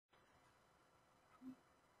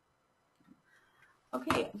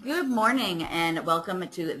Okay, good morning and welcome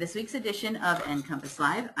to this week's edition of NCompass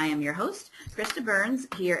Live. I am your host, Krista Burns,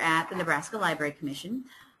 here at the Nebraska Library Commission.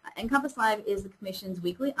 NCompass Live is the Commission's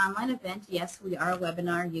weekly online event. Yes, we are a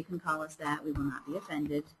webinar. You can call us that. We will not be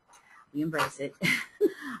offended. We embrace it.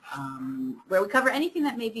 Where we cover anything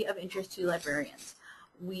that may be of interest to librarians.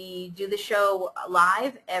 We do the show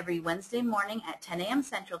live every Wednesday morning at 10 a.m.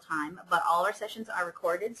 Central Time, but all our sessions are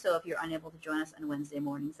recorded, so if you're unable to join us on Wednesday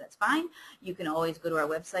mornings, that's fine. You can always go to our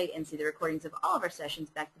website and see the recordings of all of our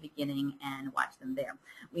sessions back to the beginning and watch them there.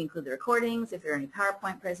 We include the recordings, if there are any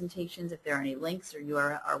PowerPoint presentations, if there are any links or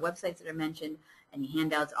URL or websites that are mentioned, any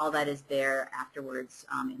handouts, all that is there afterwards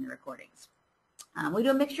in the recordings. We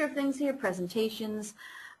do a mixture of things here, presentations,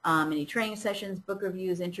 any training sessions, book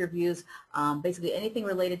reviews, interviews, basically anything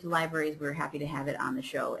related to libraries. We're happy to have it on the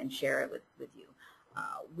show and share it with you.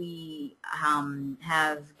 We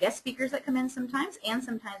have guest speakers that come in sometimes, and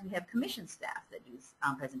sometimes we have commission staff that do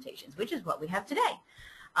presentations, which is what we have today.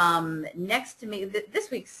 Next to me, this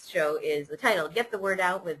week's show is the title, Get the Word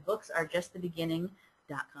Out with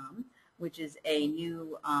BooksAreJustTheBeginning.com, which is a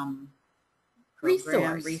new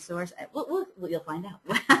resource. You'll find out.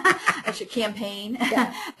 It's a campaign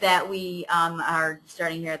that we are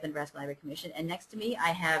starting here at the Nebraska Library Commission. And next to me, I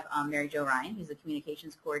have Mary Jo Ryan, who's the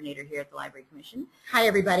communications coordinator here at the Library Commission. Hi,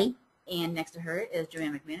 everybody. And next to her is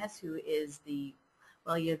Joanne McManus, who is the,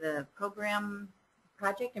 well, you're the program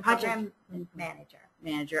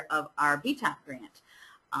manager of our BTOP grant.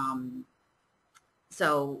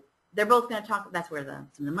 So they're both going to talk. That's where some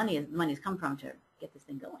of the money's come from to get this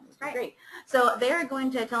thing going, which is great. So they're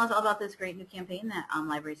going to tell us all about this great new campaign that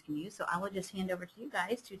libraries can use. So I will just hand over to you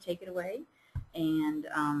guys to take it away, and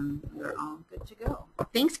we're all good to go.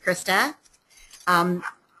 Thanks, Krista.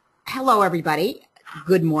 Hello, everybody.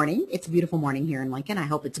 Good morning. It's a beautiful morning here in Lincoln. I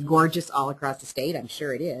hope it's gorgeous all across the state. I'm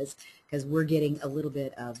sure it is, because we're getting a little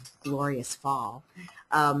bit of glorious fall.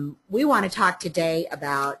 We want to talk today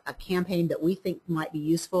about a campaign that we think might be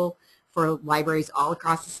useful for libraries all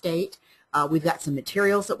across the state. We've got some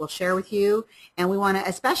materials that we'll share with you, and we want to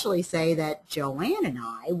especially say that Joanne and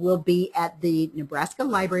I will be at the Nebraska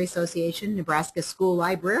Library Association, Nebraska School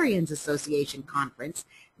Librarians Association Conference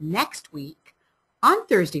next week on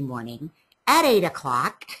Thursday morning at 8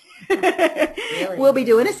 o'clock. Really? We'll be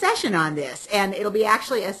doing a session on this, and it'll be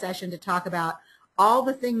actually a session to talk about all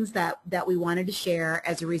the things that we wanted to share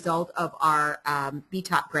as a result of our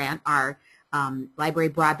BTOP grant, our Library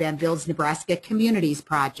Broadband Builds Nebraska Communities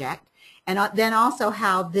project. And then also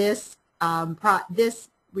how this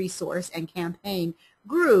resource and campaign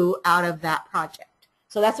grew out of that project.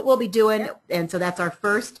 So that's what we'll be doing, and so that's our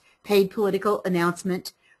first paid political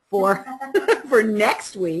announcement for for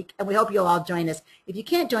next week, and we hope you'll all join us. If you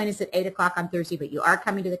can't join us at 8 o'clock on Thursday, but you are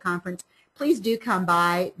coming to the conference, please do come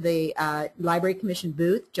by the Library Commission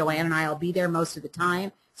booth. Joanne and I will be there most of the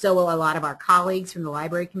time. So will a lot of our colleagues from the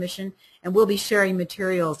Library Commission, and we'll be sharing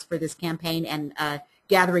materials for this campaign and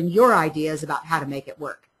gathering your ideas about how to make it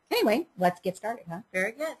work. Anyway, let's get started, huh?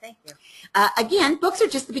 Very good, thank you. Again, books are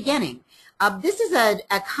just the beginning. This is a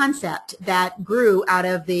concept that grew out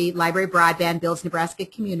of the Library Broadband Builds Nebraska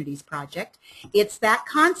Communities project. It's that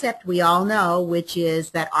concept we all know, which is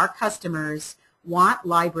that our customers want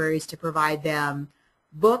libraries to provide them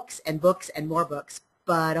books and more books,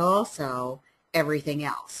 but also everything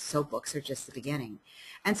else. So books are just the beginning.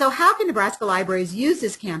 And so how can Nebraska libraries use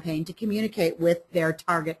this campaign to communicate with their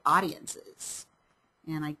target audiences?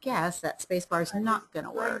 And I guess that space bar is not going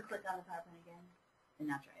to work. Click on the PowerPoint again and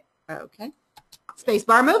now try it. Okay. Space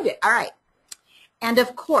bar moved it. All right. And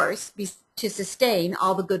of course, to sustain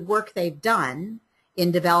all the good work they've done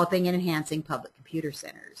in developing and enhancing public computer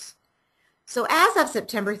centers. So as of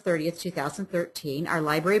September 30th, 2013, our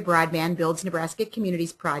Library Broadband Builds Nebraska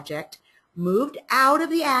Communities project moved out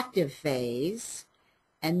of the active phase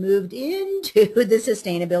and moved into the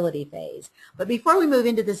sustainability phase. But before we move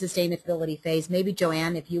into the sustainability phase, maybe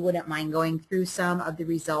Joanne, if you wouldn't mind going through some of the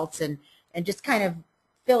results and just kind of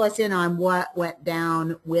fill us in on what went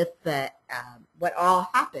down with the, what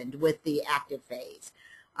all happened with the active phase.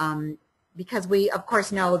 Because we, of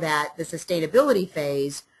course, know that the sustainability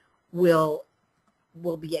phase will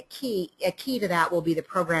be a key to that will be the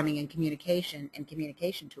programming and communication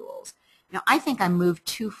tools. Now, I think I moved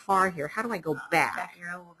too far here. How do I go back? Back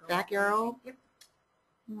arrow. We'll go back arrow? Yep.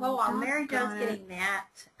 Well, while Mary Jo's getting that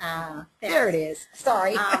fixed, there it is.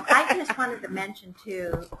 Sorry. I just wanted to mention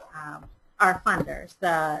to our funders,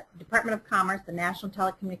 the Department of Commerce, the National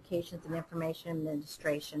Telecommunications and Information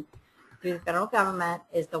Administration, through the federal government,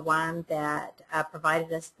 is the one that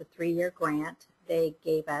provided us the 3-year grant. They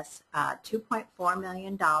gave us $2.4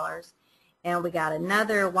 million And we got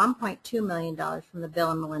another $1.2 million from the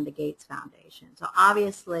Bill and Melinda Gates Foundation. So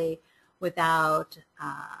obviously, without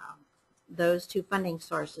those two funding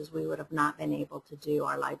sources, we would have not been able to do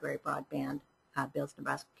our library broadband Bill's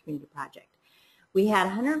Nebraska Community Project. We had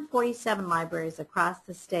 147 libraries across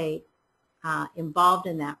the state involved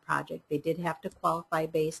in that project. They did have to qualify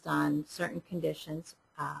based on certain conditions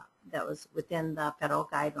that was within the federal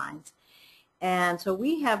guidelines. And so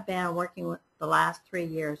we have been working with the last 3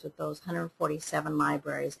 years with those 147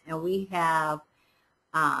 libraries, and we have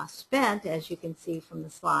spent, as you can see from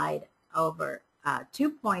the slide, over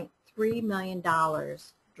 $2.3 million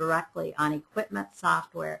directly on equipment,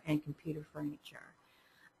 software, and computer furniture.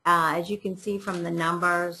 As you can see from the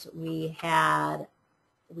numbers, we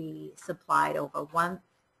supplied over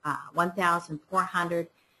 1,400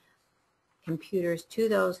 computers to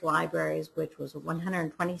those libraries, which was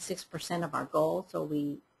 126% of our goal. So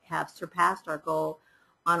we have surpassed our goal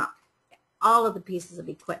on all of the pieces of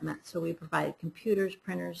equipment. So we provided computers,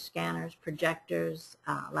 printers, scanners, projectors,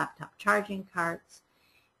 laptop charging carts,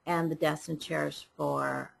 and the desks and chairs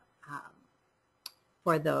for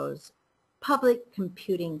those public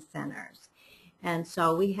computing centers. And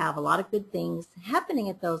so we have a lot of good things happening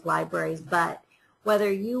at those libraries, but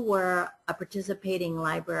whether you were a participating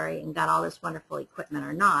library and got all this wonderful equipment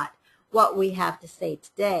or not, what we have to say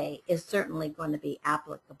today is certainly going to be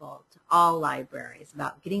applicable to all libraries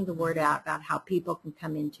about getting the word out about how people can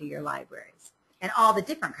come into your libraries. And all the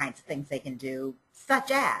different kinds of things they can do,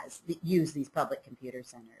 such as use these public computer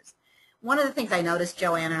centers. One of the things I noticed,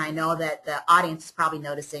 Joanne, and I know that the audience is probably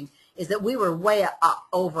noticing, is that we were way up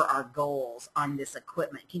over our goals on this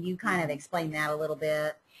equipment. Can you kind of explain that a little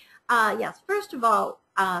bit? Yes. First of all,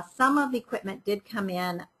 some of the equipment did come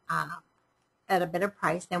in at a better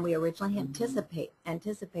price than we originally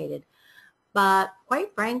anticipated. But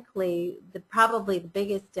quite frankly, probably the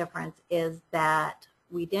biggest difference is that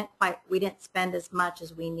we didn't spend as much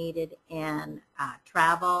as we needed in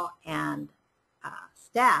travel and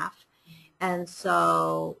staff, and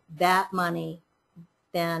so that money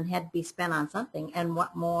then had to be spent on something. And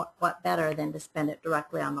what better than to spend it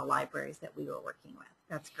directly on the libraries that we were working with?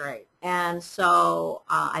 That's great. And so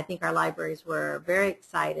I think our libraries were very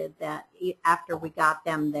excited that after we got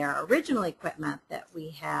them their original equipment that we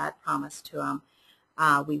had promised to them,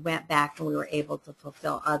 we went back and we were able to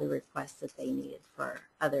fulfill other requests that they needed for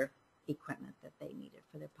other equipment that they needed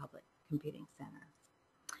for their public computing centers.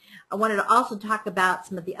 I wanted to also talk about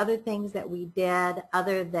some of the other things that we did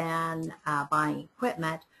other than buying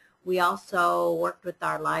equipment. We also worked with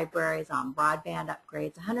our libraries on broadband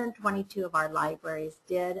upgrades. 122 of our libraries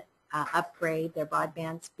did upgrade their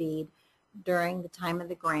broadband speed during the time of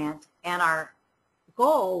the grant, and our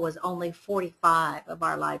goal was only 45 of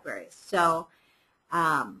our libraries. So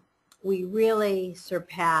we really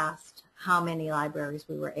surpassed how many libraries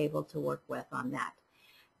we were able to work with on that.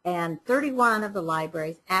 And 31 of the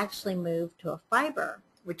libraries actually moved to a fiber,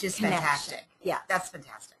 which is connection. Fantastic. Yeah, that's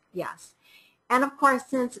fantastic. Yes. And of course,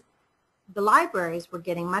 since the libraries were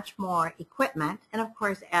getting much more equipment, and of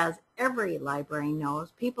course, as every library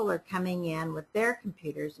knows, people are coming in with their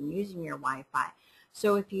computers and using your Wi-Fi.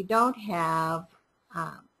 So if you don't have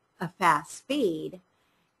a fast speed,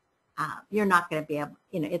 you're not going to be able,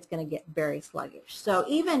 it's going to get very sluggish. So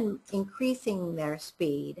even increasing their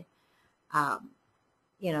speed,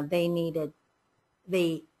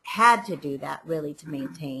 they had to do that really to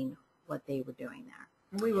maintain what they were doing there.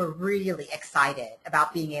 We were really excited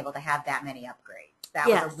about being able to have that many upgrades. That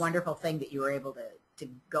was a wonderful thing that you were able to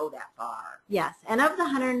go that far. Yes, and of the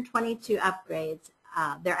 122 upgrades,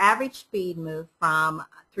 their average speed moved from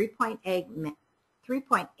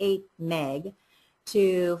 3.8 meg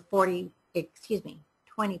to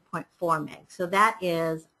 20.4 meg. So that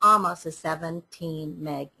is almost a 17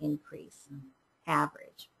 meg increase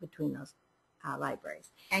average between those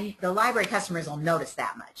libraries. And the library customers will notice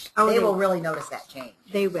that much. Oh, they will really notice that change.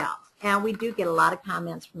 They will. And we do get a lot of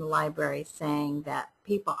comments from the library saying that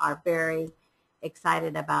people are very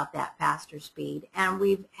excited about that faster speed. And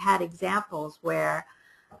we've had examples where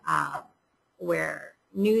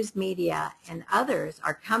news media and others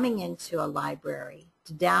are coming into a library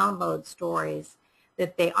to download stories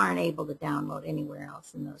that they aren't able to download anywhere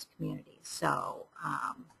else in those communities. So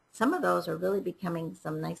some of those are really becoming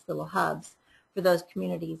some nice little hubs for those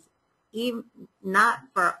communities, even not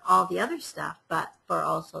for all the other stuff, but for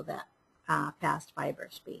also that fast fiber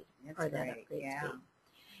speed. That's or that great. upgrade Yeah. speed.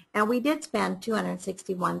 And we did spend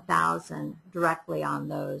 $261,000 directly on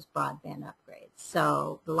those broadband upgrades.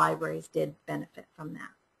 So the libraries did benefit from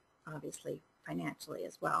that, obviously financially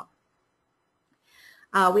as well.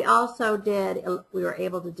 We also we were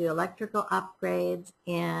able to do electrical upgrades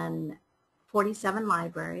in 47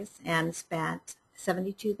 libraries and spent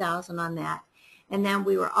 $72,000 on that. And then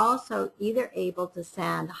we were also either able to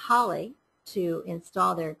send Holly to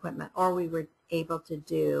install their equipment, or we were able to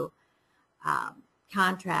do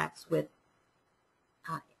contracts with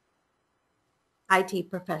IT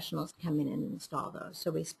professionals come in and install those.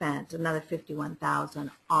 So we spent another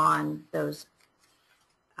 $51,000 on those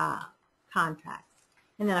contracts.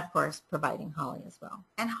 And then, of course, providing Holly as well.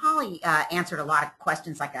 And Holly answered a lot of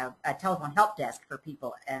questions, like a telephone help desk for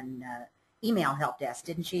people and email help desk,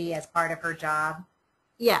 didn't she, as part of her job?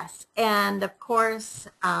 Yes. And, of course,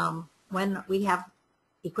 when we have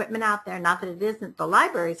equipment out there, not that it isn't the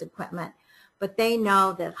library's equipment, but they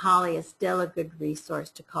know that Holly is still a good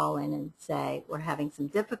resource to call in and say, we're having some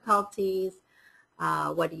difficulties.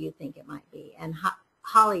 What do you think it might be? And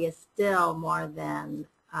Holly is still more than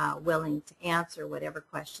willing to answer whatever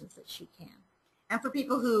questions that she can. And for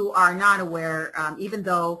people who are not aware, even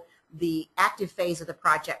though the active phase of the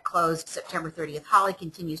project closed September 30th, Holly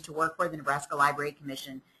continues to work for the Nebraska Library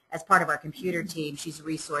Commission as part of our computer team. She's a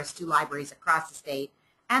resource to libraries across the state,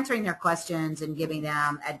 answering their questions and giving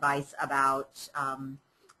them advice about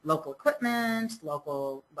local equipment,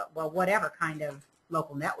 local, well, whatever kind of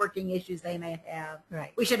local networking issues they may have.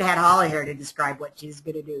 Right. We should have had Holly here to describe what she's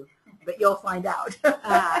going to do, but you'll find out.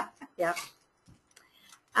 Yep.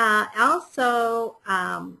 Also,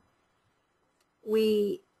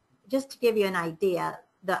 we, just to give you an idea,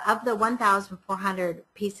 of the 1,400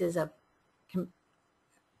 pieces of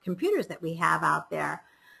computers that we have out there,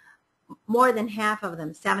 more than half of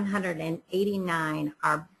them, 789,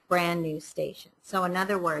 are brand new stations. So in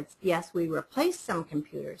other words, yes, we replaced some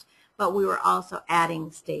computers, but we were also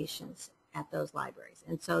adding stations at those libraries.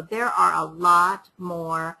 And so there are a lot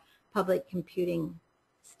more public computing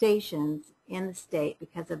stations in the state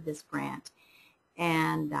because of this grant.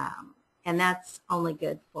 And that's only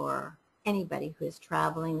good for anybody who is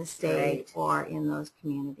traveling the state or in those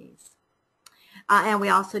communities. And we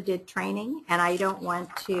also did training, and I don't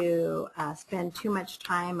want to spend too much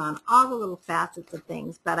time on all the little facets of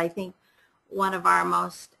things, but I think one of our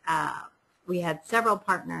most, we had several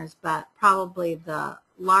partners, but probably the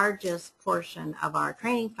largest portion of our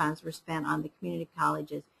training funds were spent on the community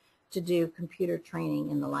colleges to do computer training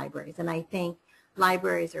in the libraries. And I think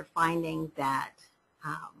libraries are finding that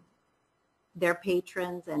their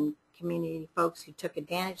patrons and community folks who took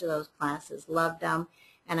advantage of those classes loved them,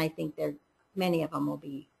 and I think many of them will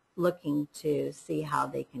be looking to see how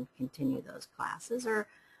they can continue those classes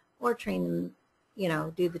or train them, you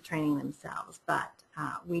know, do the training themselves. But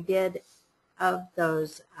we did, of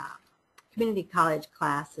those community college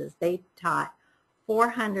classes, they taught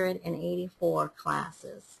 484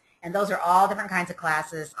 classes. And those are all different kinds of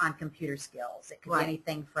classes on computer skills. It could be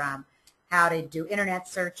anything from how to do internet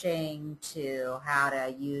searching to how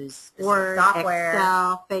to use Word, software.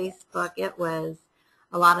 Excel, Facebook. It was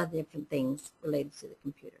a lot of different things related to the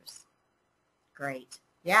computers. Great.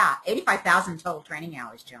 Yeah, 85,000 total training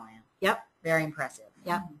hours, Joanne. Yep. Very impressive.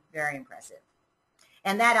 Yep. Very impressive.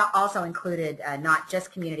 And that also included not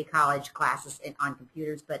just community college classes on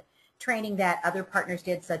computers, but training that other partners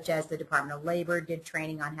did, such as the Department of Labor did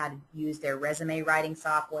training on how to use their resume writing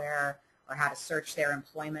software or how to search their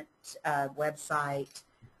employment website.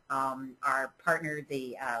 Our partner,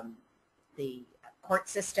 the court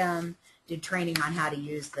system, did training on how to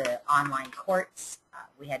use the online courts.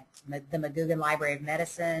 We had the McGugan Library of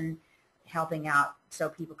Medicine helping out so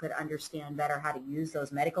people could understand better how to use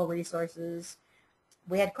those medical resources.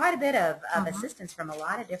 We had quite a bit of assistance from a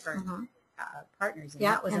lot of different partners, and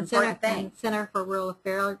that was an important thing. Center for Rural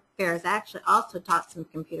Affairs actually also taught some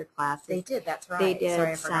computer classes. They did, that's right. They did.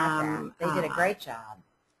 Sorry, I forgot that. They did a great job,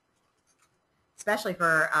 especially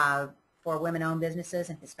for women-owned businesses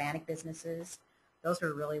and Hispanic businesses. Those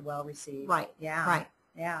were really well received. Right. Yeah. Right.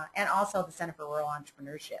 Yeah. And also the Center for Rural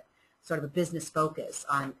Entrepreneurship, sort of a business focus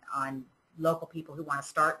on local people who want to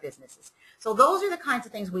start businesses. So those are the kinds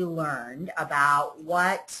of things we learned about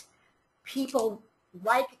what people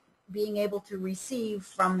like being able to receive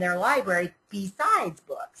from their library besides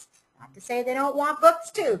books. Not to say they don't want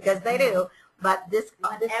books too, because they do. But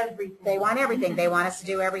they want everything. They want us to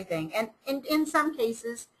do everything. And in some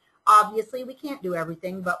cases, obviously, we can't do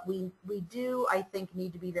everything, but we do, I think,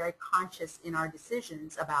 need to be very conscious in our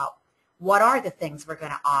decisions about what are the things we're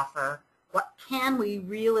going to offer, what can we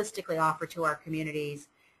realistically offer to our communities,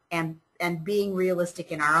 and being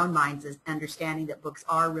realistic in our own minds is understanding that books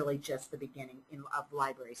are really just the beginning of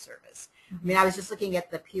library service. I mean, I was just looking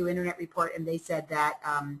at the Pew Internet Report, and they said that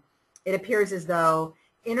it appears as though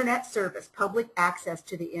Internet service, public access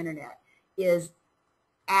to the Internet, is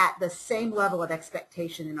at the same level of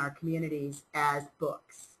expectation in our communities as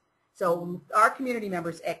books. So our community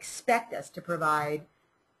members expect us to provide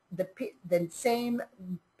the same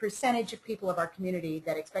percentage of people of our community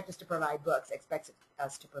that expect us to provide books, expects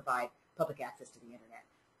us to provide public access to the internet.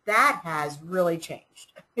 That has really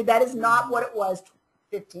changed. That is not what it was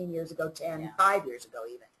 15 years ago, 10, 5 years ago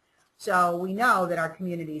even. So we know that our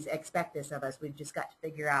communities expect this of us. We've just got to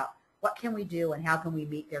figure out what can we do and how can we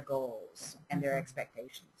meet their goals and their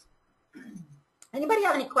expectations. Anybody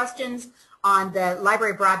have any questions on the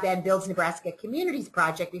Library Broadband Builds Nebraska Communities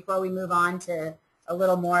project before we move on to a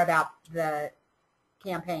little more about the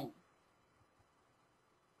campaign?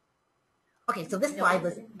 Okay, so this slide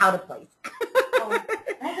was out of place.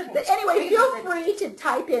 But anyway, feel free to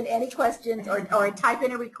type in any questions or type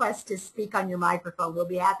in a request to speak on your microphone. We'll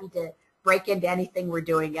be happy to break into anything we're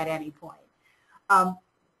doing at any point.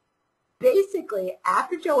 Basically,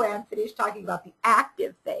 after Joanne finished talking about the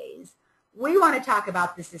active phase, we want to talk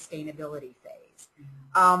about the sustainability phase.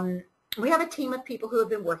 We have a team of people who have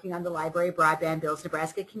been working on the Library Broadband Builds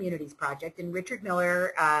Nebraska Communities project, and Richard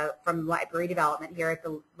Miller from Library Development here at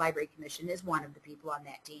the Library Commission is one of the people on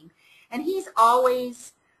that team. And he's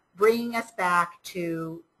always bringing us back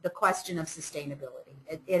to the question of sustainability.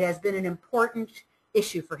 It has been an important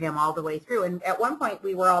issue for him all the way through. And at one point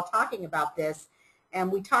we were all talking about this, and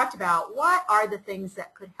we talked about what are the things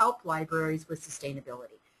that could help libraries with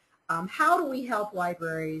sustainability. How do we help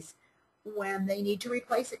libraries when they need to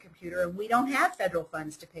replace a computer and we don't have federal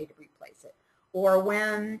funds to pay to replace it? Or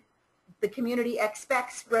when the community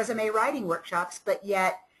expects resume writing workshops, but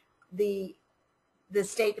yet the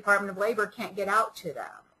State Department of Labor can't get out to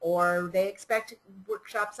them. Or they expect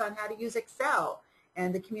workshops on how to use Excel,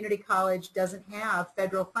 and the community college doesn't have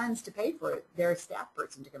federal funds to pay for it, their staff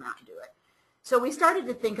person to come out and do it. So we started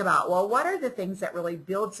to think about, well, what are the things that really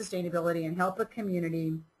build sustainability and help a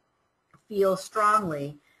community feel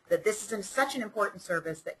strongly that this is such an important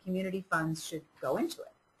service that community funds should go into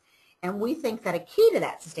it. And we think that a key to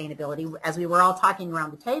that sustainability, as we were all talking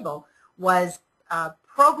around the table, was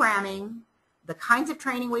programming, the kinds of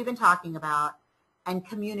training we've been talking about, and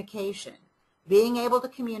communication. Being able to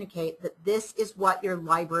communicate that this is what your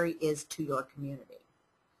library is to your community.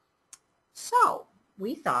 So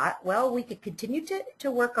we thought, well, we could continue to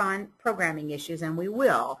work on programming issues, and we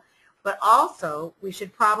will, but also we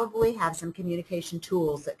should probably have some communication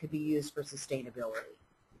tools that could be used for sustainability.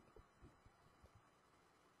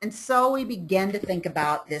 And so we began to think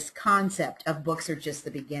about this concept of books are just the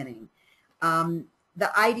beginning.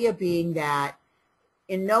 The idea being that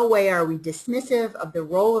in no way are we dismissive of the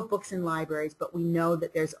role of books in libraries, but we know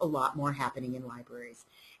that there's a lot more happening in libraries.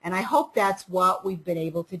 And I hope that's what we've been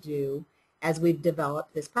able to do as we've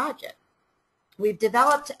developed this project. We've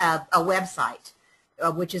developed a website,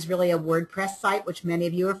 which is really a WordPress site, which many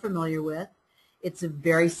of you are familiar with. It's a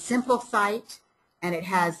very simple site, and it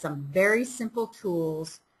has some very simple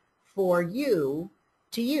tools for you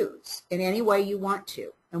to use in any way you want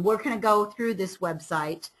to. And we're going to go through this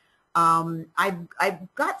website.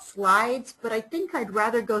 I've got slides, but I think I'd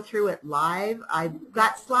rather go through it live. I've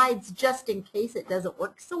got slides just in case it doesn't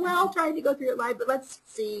work so well trying to go through it live, but let's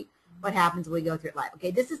see what happens when we go through it live. Okay,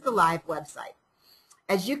 this is the live website.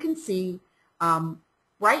 As you can see,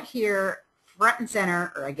 right here, front and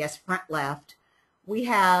center, or I guess front left, we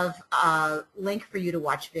have a link for you to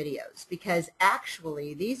watch videos, because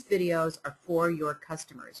actually these videos are for your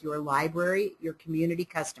customers, your library, your community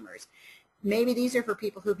customers. Maybe these are for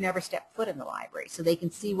people who've never stepped foot in the library, so they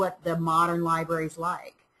can see what the modern library is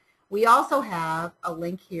like. We also have a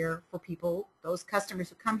link here for people, those customers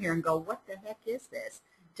who come here and go, what the heck is this,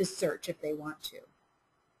 to search if they want to.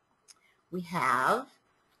 We have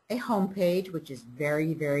a home page, which is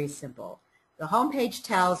very, very simple. The home page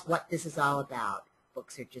tells what this is all about.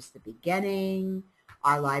 Books are just the beginning.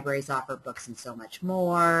 Our libraries offer books and so much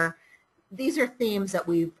more. These are themes that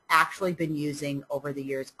we've actually been using over the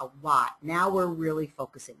years a lot. Now we're really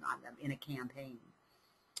focusing on them in a campaign.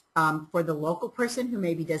 For the local person who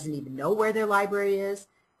maybe doesn't even know where their library is,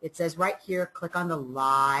 it says right here, click on the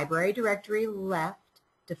library directory left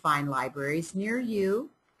to find libraries near you.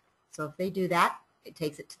 So if they do that, it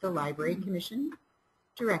takes it to the Library Commission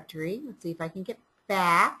directory. Let's see if I can get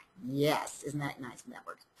back. Yes, isn't that nice when that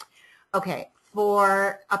works? Okay,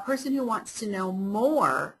 for a person who wants to know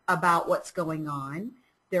more about what's going on,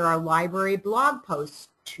 there are library blog posts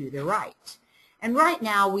to the right. And right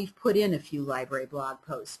now we've put in a few library blog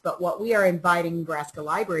posts, but what we are inviting Nebraska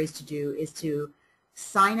Libraries to do is to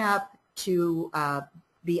sign up to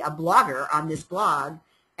be a blogger on this blog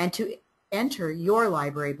and to enter your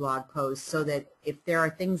library blog post, so that if there are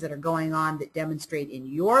things that are going on that demonstrate in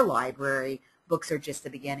your library books are just the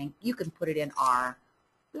beginning, you can put it in our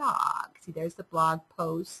blog. See, there's the blog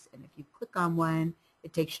posts, and if you click on one,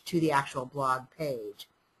 it takes you to the actual blog page.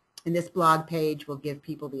 And this blog page will give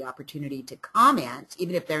people the opportunity to comment,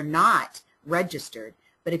 even if they're not registered.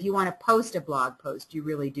 But if you want to post a blog post, you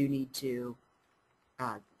really do need to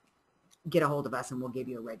get a hold of us, and we'll give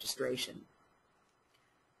you a registration.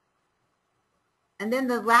 And then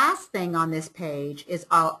the last thing on this page is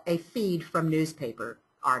a feed from newspaper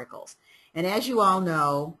articles. And as you all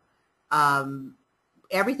know,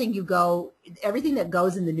 everything that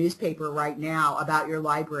goes in the newspaper right now about your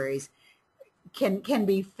libraries can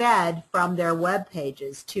be fed from their web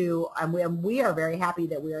pages too, and we are very happy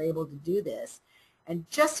that we are able to do this. And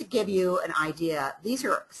just to give you an idea, these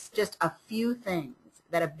are just a few things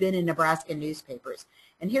that have been in Nebraska newspapers.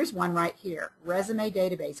 And here's one right here, resume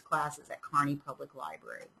database classes at Kearney Public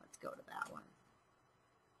Library. Let's go to that one.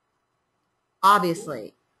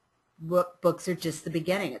 Obviously, books are just the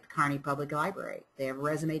beginning at the Kearney Public Library. They have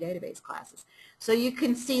resume database classes. So you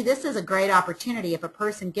can see this is a great opportunity. If a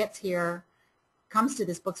person gets here, comes to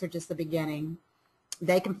this Books Are Just the Beginning,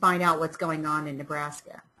 they can find out what's going on in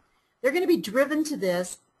Nebraska. They're going to be driven to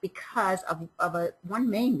this because of one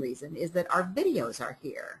main reason is that our videos are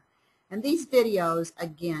here. And these videos,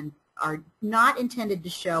 again, are not intended to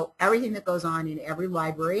show everything that goes on in every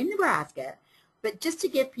library in Nebraska, but just to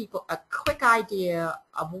give people a quick idea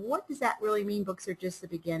of what does that really mean, books are just the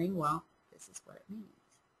beginning. Well, this is what it means.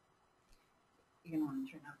 You're going to want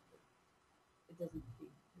to turn up. It doesn't feed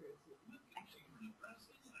through.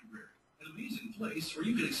 Nebraska Library, an amazing place where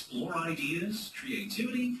you can explore ideas,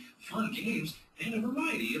 creativity, fun games, and a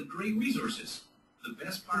variety of great resources. The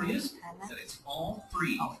best part is that it's all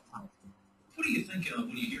free. What do you think of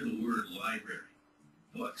when you hear the word library?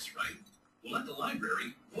 Books, right? Well, at the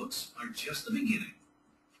library, books are just the beginning.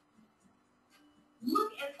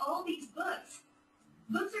 Look at all these books.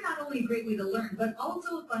 Books are not only a great way to learn, but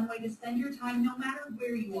also a fun way to spend your time no matter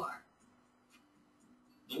where you are.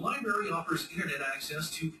 The library offers internet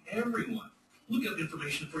access to everyone. Look up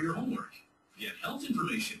information for your homework, get health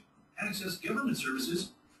information, access government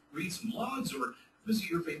services, read some blogs, or visit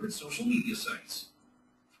your favorite social media sites.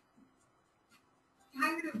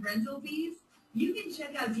 Tired of rental fees? You can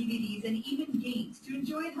check out DVDs and even games to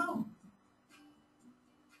enjoy at home.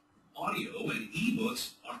 Audio and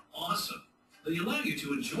e-books are awesome. They allow you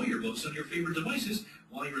to enjoy your books on your favorite devices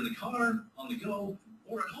while you're in the car, on the go,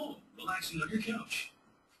 or at home, relaxing on your couch.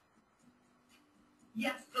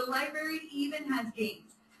 Yes, the library even has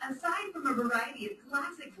games. Aside from a variety of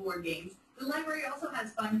classic board games, the library also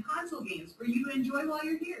has fun console games for you to enjoy while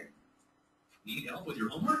you're here. Need help with your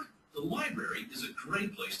homework? The library is a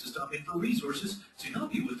great place to stop in for resources to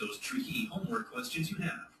help you with those tricky homework questions you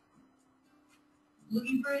have.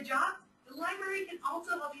 Looking for a job? The library can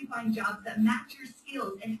also help you find jobs that match your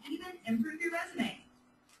skills and even improve your resume.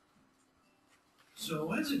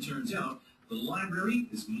 So as it turns out, the library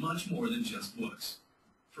is much more than just books.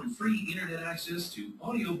 From free internet access to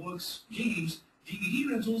audiobooks, games, DVD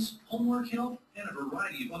rentals, homework help, and a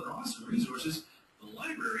variety of other awesome resources, the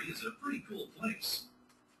library is a pretty cool place.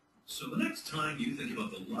 So the next time you think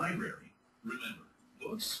about the library, remember,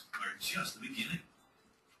 books are just the beginning.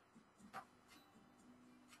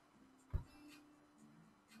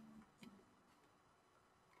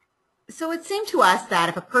 So it seemed to us that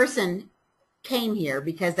if a person came here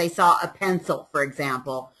because they saw a pencil, for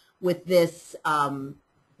example, with this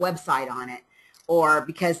website on it, or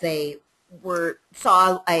because they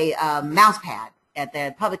saw a mouse pad at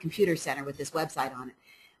the Public Computer Center with this website on it,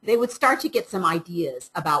 they would start to get some ideas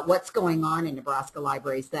about what's going on in Nebraska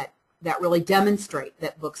libraries that really demonstrate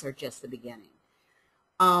that books are just the beginning.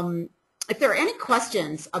 If there are any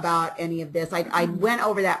questions about any of this, I went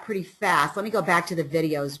over that pretty fast. Let me go back to the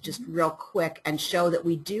videos just real quick and show that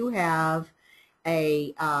we do have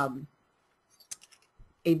a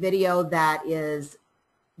video that is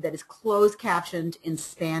closed captioned in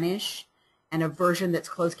Spanish and a version that's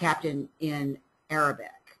closed captioned in Arabic.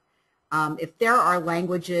 If there are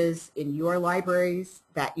languages in your libraries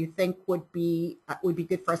that you think would be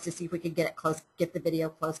good for us to see if we could get the video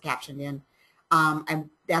closed captioned in, and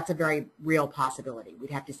that's a very real possibility.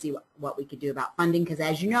 We'd have to see what we could do about funding, because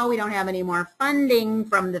as you know, we don't have any more funding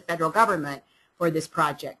from the federal government for this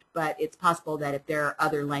project, but it's possible that if there are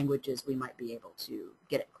other languages, we might be able to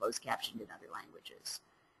get it closed captioned in other languages.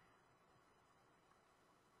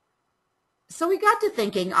 So we got to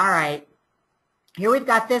thinking, all right, here we've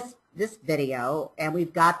got this video, and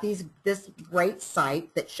we've got this great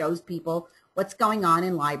site that shows people what's going on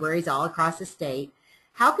in libraries all across the state.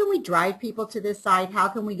 How can we drive people to this site? How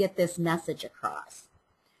can we get this message across?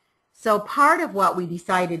 So part of what we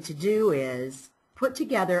decided to do is put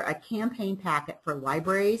together a campaign packet for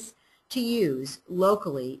libraries to use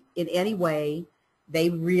locally in any way they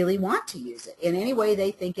really want to use it, in any way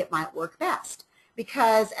they think it might work best.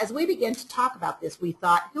 Because as we begin to talk about this, we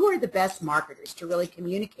thought, who are the best marketers to really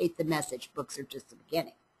communicate the message, books are just the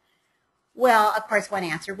beginning? Well, of course, one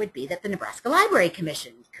answer would be that the Nebraska Library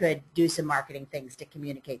Commission could do some marketing things to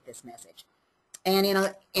communicate this message.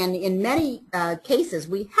 And in many cases,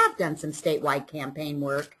 we have done some statewide campaign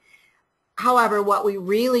work. However, what we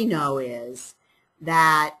really know is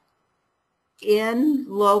that in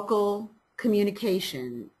local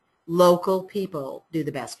communication, local people do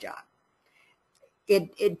the best job.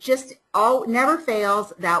 It just never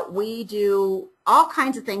fails that we do all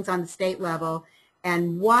kinds of things on the state level,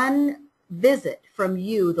 and one visit from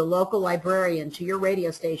you, the local librarian, to your radio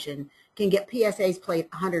station can get PSAs played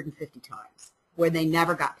 150 times where they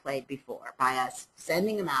never got played before by us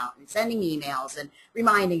sending them out and sending emails and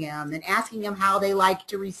reminding them and asking them how they like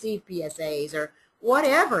to receive PSAs or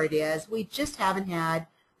whatever it is. We just haven't had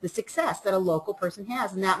the success that a local person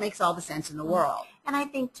has, and that makes all the sense in the world. And I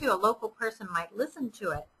think, too, a local person might listen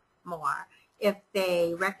to it more if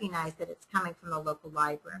they recognize that it's coming from the local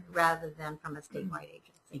library rather than from a statewide agency.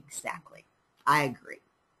 Exactly. I agree.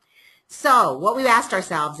 So what we've asked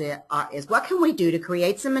ourselves is what can we do to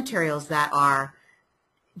create some materials that are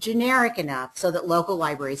generic enough so that local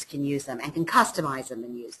libraries can use them and can customize them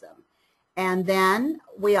and use them. And then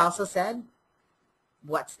we also said,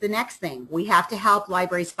 what's the next thing? We have to help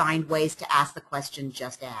libraries find ways to ask the question,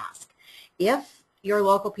 just ask. If your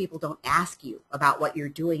local people don't ask you about what you're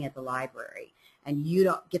doing at the library and you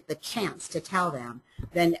don't get the chance to tell them,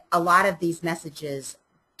 then a lot of these messages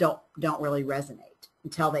don't really resonate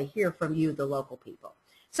until they hear from you, the local people.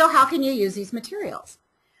 So how can you use these materials?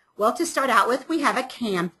 Well, to start out with, we have a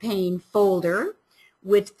campaign folder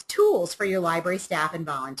with tools for your library staff and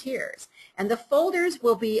volunteers. And the folders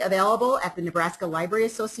will be available at the Nebraska Library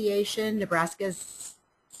Association, Nebraska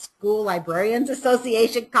School Librarians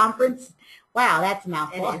Association Conference. Wow, that's a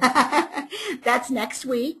mouthful. That's next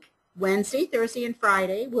week, Wednesday, Thursday, and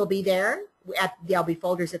Friday. We'll be there. There'll be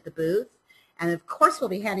folders at the booth. And, of course, we'll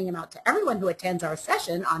be handing them out to everyone who attends our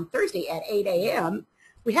session on Thursday at 8 a.m.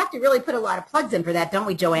 We have to really put a lot of plugs in for that, don't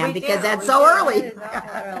we, Joanne? Because that's so early.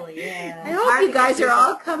 Yeah. I hope you guys are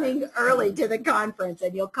all coming early to the conference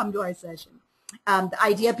and you'll come to our session. The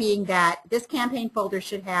idea being that this campaign folder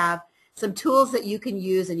should have some tools that you can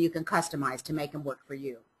use and you can customize to make them work for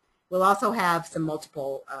you. We'll also have some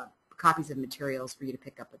multiple copies of materials for you to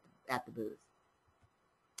pick up at the booth.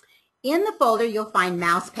 In the folder, you'll find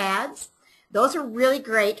mouse pads. Those are really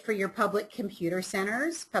great for your public computer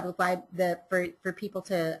centers, for people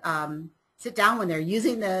to sit down when they're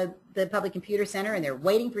using the public computer center and they're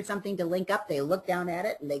waiting for something to link up. They look down at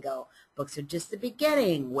it and they go, books are just the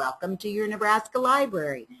beginning. Welcome to your Nebraska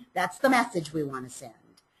library. That's the message we want to send.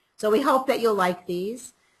 So we hope that you'll like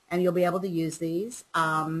these and you'll be able to use these.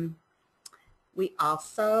 We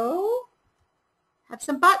also have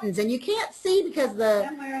some buttons, and you can't see because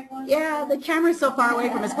the camera's so far away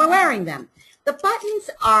from us. We're wearing them. The buttons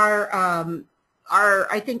are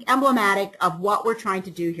I think emblematic of what we're trying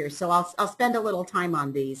to do here. So I'll spend a little time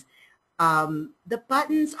on these. The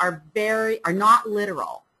buttons are not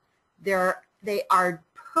literal. They are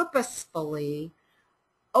purposefully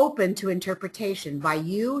open to interpretation by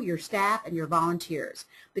you, your staff, and your volunteers,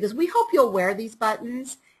 because we hope you'll wear these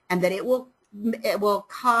buttons and that it will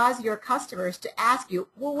cause your customers to ask you,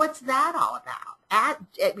 well, what's that all about?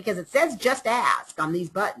 Because it says just ask on these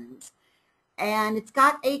buttons. And it's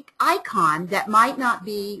got an icon that might not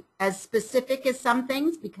be as specific as some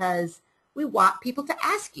things because we want people to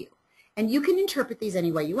ask you. And you can interpret these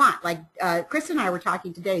any way you want. Like Chris and I were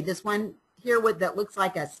talking today, this one here that looks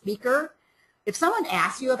like a speaker. If someone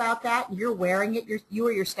asks you about that, you're wearing it, you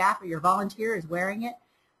or your staff or your volunteer is wearing it,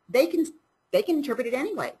 they can interpret it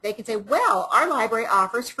anyway. They can say, well, our library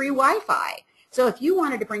offers free Wi-Fi. So if you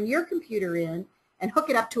wanted to bring your computer in and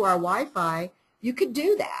hook it up to our Wi-Fi, you could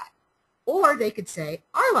do that. Or they could say,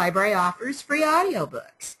 our library offers free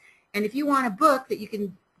audiobooks. And if you want a book that you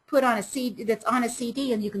can put on a CD, that's on a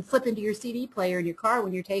CD and you can flip into your CD player in your car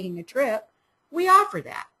when you're taking a trip, we offer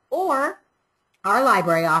that. Or our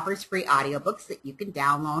library offers free audiobooks that you can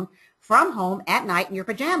download from home at night in your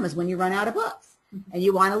pajamas when you run out of books. And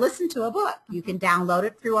you want to listen to a book, you can download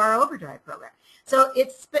it through our Overdrive program. So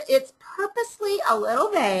it's purposely a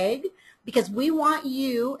little vague because we want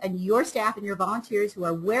you and your staff and your volunteers who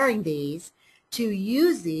are wearing these to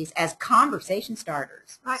use these as conversation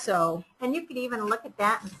starters. Right. So, and you could even look at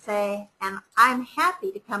that and say, and I'm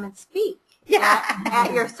happy to come and speak yeah.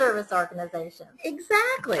 at your service organization.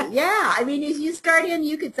 Exactly. Yeah. I mean, as you start in,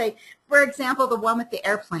 you could say, for example, the one with the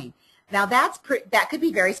airplane. Now, that could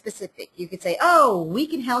be very specific. You could say, oh, we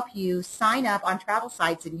can help you sign up on travel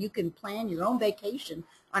sites, and you can plan your own vacation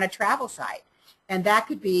on a travel site. And that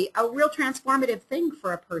could be a real transformative thing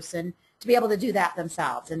for a person to be able to do that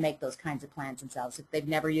themselves and make those kinds of plans themselves if they've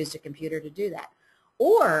never used a computer to do that.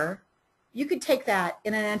 Or you could take that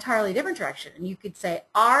in an entirely different direction, and you could say,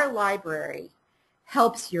 our library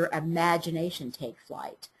helps your imagination take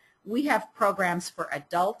flight. We have programs for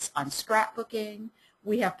adults on scrapbooking.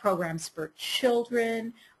 We have programs for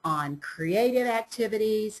children on creative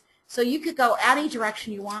activities. So you could go any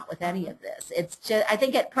direction you want with any of this. It's just, I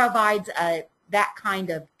think it provides that kind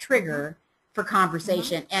of trigger for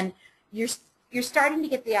conversation. And you're starting to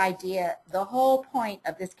get the idea. The whole point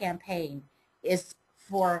of this campaign is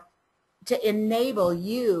to enable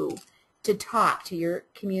you to talk to your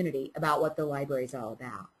community about what the library is all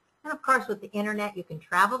about. And of course, with the internet, you can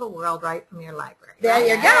travel the world right from your library. There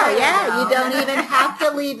you go. Yeah, you you don't even have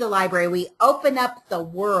to leave the library. We open up the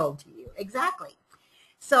world to you. Exactly.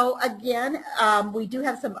 So again, we do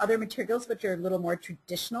have some other materials which are a little more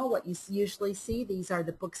traditional. What you usually see, these are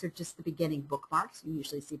the Books Are Just the Beginning bookmarks. You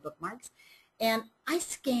usually see bookmarks. And I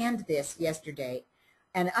scanned this yesterday.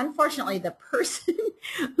 And unfortunately, the person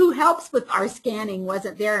who helps with our scanning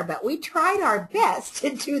wasn't there, but we tried our best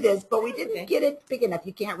to do this, but we didn't get it big enough.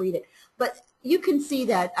 You can't read it. But you can see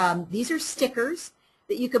that these are stickers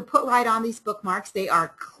that you can put right on these bookmarks. They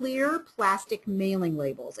are clear plastic mailing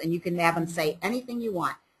labels, and you can have them say anything you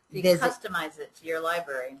want. You can customize it to your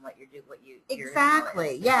library and what you do,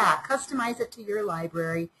 Exactly. Yeah, customize it to your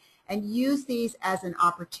library and use these as an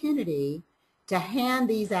opportunity to hand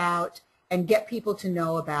these out and get people to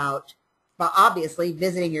know about, well, obviously,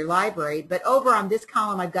 visiting your library. But over on this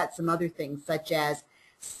column, I've got some other things, such as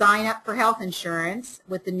sign up for health insurance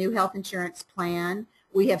with the new health insurance plan.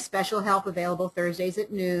 We have special help available Thursdays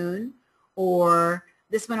at noon. Or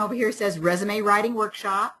this one over here says resume writing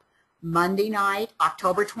workshop, Monday night,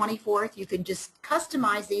 October 24th. You can just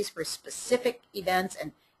customize these for specific events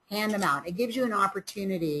and hand them out. It gives you an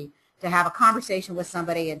opportunity to have a conversation with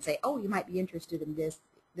somebody and say, oh, you might be interested in this.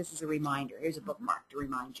 This is a reminder. Here's a bookmark to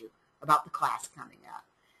remind you about the class coming up.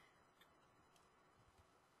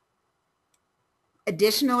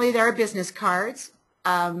 Additionally, there are business cards.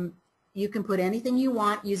 You can put anything you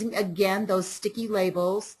want using, again, those sticky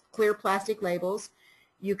labels, clear plastic labels.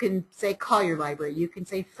 You can say, call your library. You can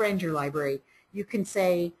say, friend your library. You can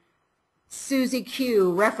say, Susie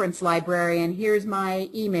Q, reference librarian, here's my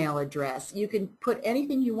email address. You can put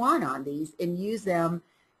anything you want on these and use them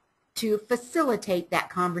to facilitate that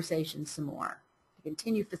conversation some more, to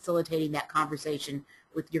continue facilitating that conversation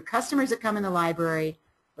with your customers that come in the library,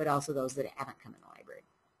 but also those that haven't come in the library.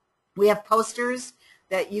 We have posters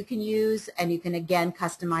that you can use, and you can, again,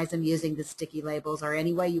 customize them using the sticky labels or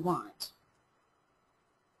any way you want.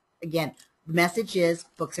 Again, the message is,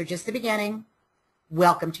 books are just the beginning.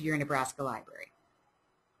 Welcome to your Nebraska Library.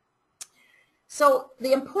 So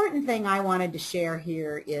the important thing I wanted to share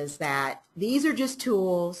here is that these are just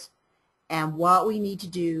tools. And what we need to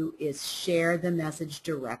do is share the message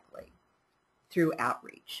directly through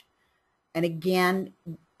outreach. And again,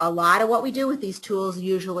 a lot of what we do with these tools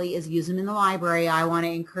usually is use them in the library. I want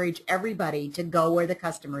to encourage everybody to go where the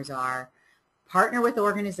customers are. Partner with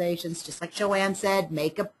organizations, just like Joanne said,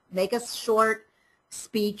 make a short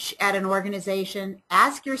speech at an organization.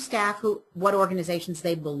 Ask your staff what organizations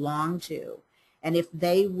they belong to and if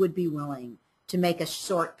they would be willing to make a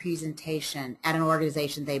short presentation at an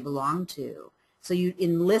organization they belong to. So you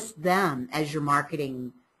enlist them as your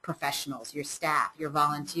marketing professionals, your staff, your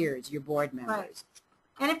volunteers, your board members. Right.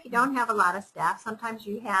 And if you don't have a lot of staff, sometimes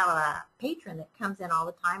you have a patron that comes in all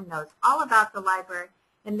the time, knows all about the library,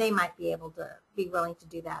 and they might be able to be willing to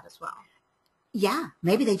do that as well. Yeah,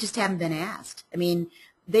 maybe they just haven't been asked. I mean,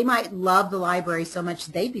 they might love the library so much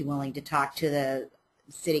they'd be willing to talk to the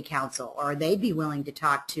city council, or they'd be willing to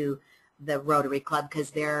talk to the Rotary Club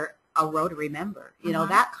because they're a Rotary member. You know,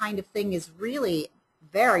 that kind of thing is really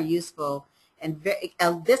very useful, and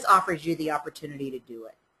this offers you the opportunity to do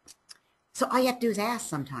it. So all you have to do is ask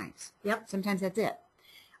sometimes. Yep. Sometimes that's it.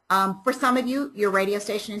 For some of you, your radio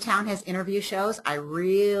station in town has interview shows. I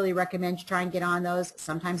really recommend you try and get on those.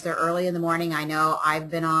 Sometimes they're early in the morning. I know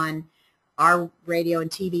I've been on our radio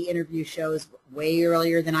and TV interview shows way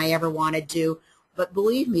earlier than I ever wanted to. But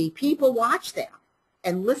believe me, people watch them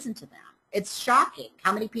and listen to them. It's shocking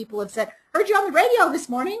how many people have said, heard you on the radio this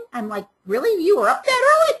morning. I'm like, really? You were up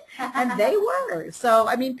that early? And they were. So,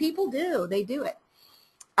 I mean, people do. They do it.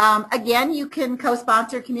 Again, you can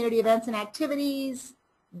co-sponsor community events and activities.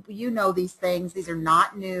 You know these things. These are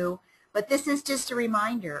not new. But this is just a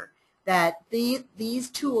reminder that these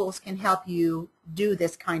tools can help you do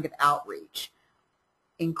this kind of outreach,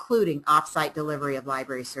 including off-site delivery of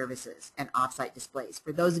library services and off-site displays.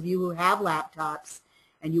 For those of you who have laptops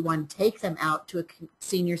and you want to take them out to a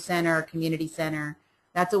senior center or community center,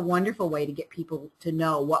 that's a wonderful way to get people to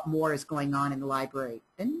know what more is going on in the library.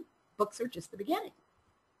 And books are just the beginning.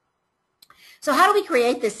 So how do we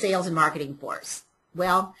create this sales and marketing force?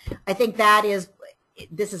 Well, I think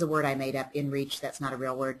this is a word I made up, in reach. That's not a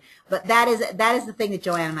real word. But that is the thing that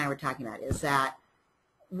Joanne and I were talking about, is that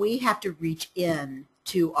we have to reach in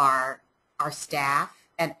to our staff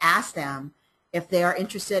and ask them if they are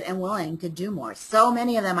interested and willing to do more. So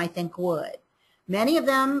many of them, I think, would. Many of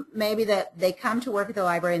them, maybe that they come to work at the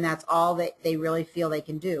library and that's all that they really feel they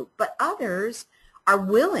can do. But others are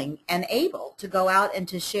willing and able to go out and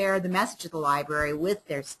to share the message of the library with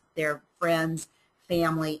their friends,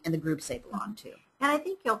 family, and the groups they belong to. And I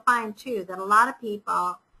think you'll find, too, that a lot of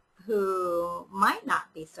people who might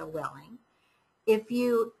not be so willing, if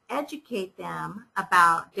you educate them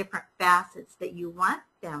about different facets that you want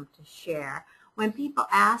them to share, when people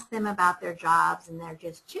ask them about their jobs and they're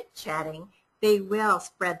just chit-chatting, they will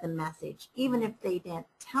spread the message, even if they didn't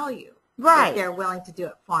tell you. Right. If they're willing to do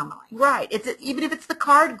it formally. Right. Even if it's the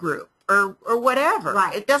card group or whatever.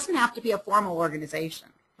 Right. It doesn't have to be a formal organization.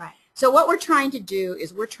 Right. So what we're trying to do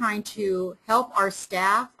is we're trying to help our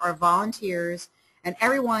staff, our volunteers, and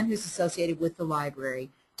everyone who's associated with the library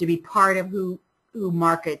to be part of who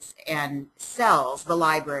markets and sells the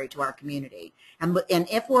library to our community. And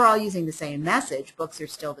if we're all using the same message, books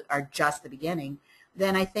are just the beginning,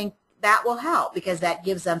 then I think that will help, because that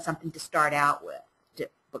gives them something to start out with.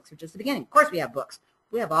 Books are just the beginning. Of course we have books.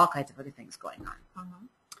 We have all kinds of other things going on.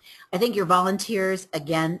 I think your volunteers,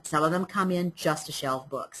 again, some of them come in just to shelve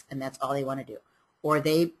books, and that's all they want to do. Or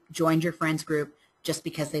they joined your friends group just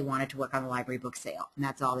because they wanted to work on the library book sale, and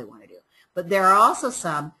that's all they want to do. But there are also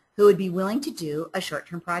some who would be willing to do a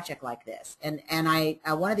short-term project like this. And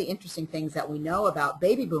one of the interesting things that we know about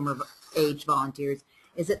baby boomer age volunteers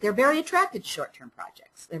is that they're very attracted to short-term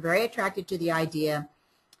projects. They're very attracted to the idea,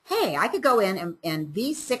 hey, I could go in and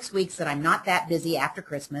these 6 weeks that I'm not that busy after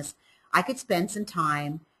Christmas, I could spend some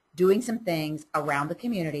time doing some things around the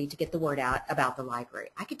community to get the word out about the library.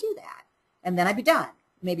 I could do that, and then I'd be done.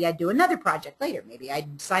 Maybe I'd do another project later. Maybe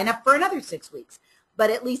I'd sign up for another 6 weeks. But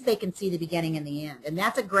at least they can see the beginning and the end. And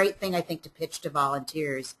that's a great thing, I think, to pitch to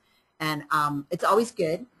volunteers. And it's always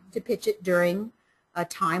good to pitch it during a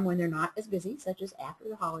time when they're not as busy, such as after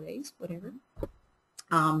the holidays, whatever.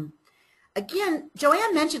 Again,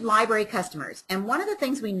 Joanne mentioned library customers, and one of the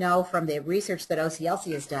things we know from the research that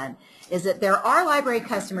OCLC has done is that there are library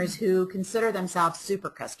customers who consider themselves super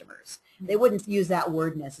customers. They wouldn't use that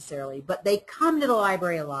word necessarily, but they come to the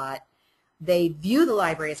library a lot. They view the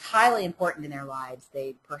library as highly important in their lives.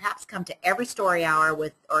 They perhaps come to every story hour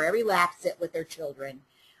or every lap sit with their children.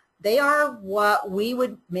 They are what we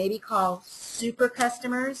would maybe call super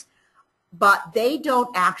customers, but they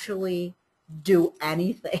don't actually do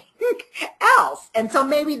anything else. And so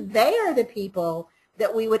maybe they are the people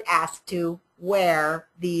that we would ask to wear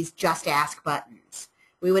these Just Ask buttons.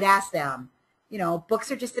 We would ask them, you know,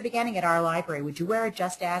 books are just the beginning at our library. Would you wear a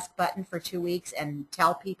Just Ask button for 2 weeks and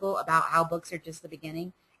tell people about how books are just the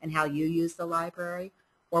beginning and how you use the library?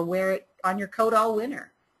 Or wear it on your coat all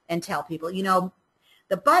winter and tell people, you know,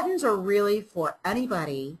 the buttons are really for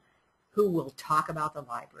anybody who will talk about the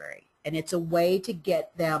library. And it's a way to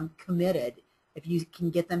get them committed. If you can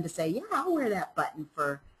get them to say, yeah, I'll wear that button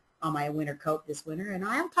on my winter coat this winter, and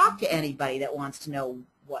I'll talk to anybody that wants to know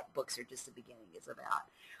what Books Are Just the Beginning is about.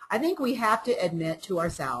 I think we have to admit to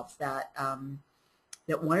ourselves that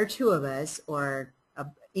that one or two of us, or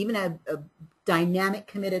even a dynamic,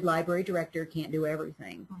 committed library director can't do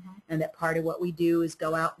everything, and that part of what we do is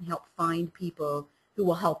go out and help find people who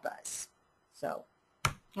will help us. So.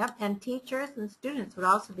 Yep, and teachers and students would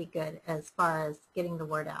also be good as far as getting the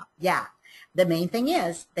word out. Yeah. The main thing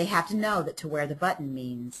is they have to know that to wear the button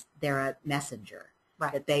means they're a messenger.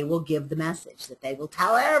 Right. That they will give the message, that they will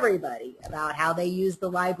tell everybody about how they use the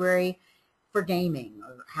library for gaming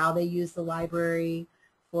or how they use the library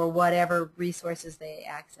for whatever resources they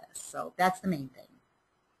access. So that's the main thing.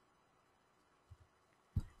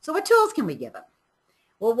 So what tools can we give them?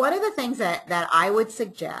 Well, one of the things that I would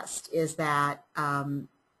suggest is that,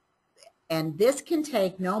 and this can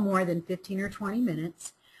take no more than 15 or 20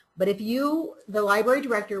 minutes, But if you, the library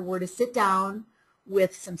director, were to sit down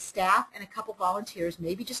with some staff and a couple volunteers,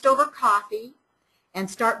 maybe just over coffee, and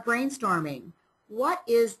start brainstorming, what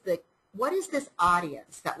is this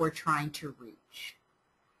audience that we're trying to reach?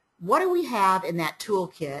 What do we have in that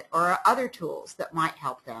toolkit or other tools that might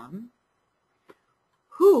help them?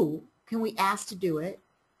 Who can we ask to do it?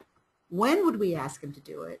 When would we ask them to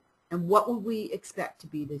do it? And what would we expect to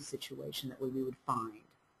be the situation that we would find?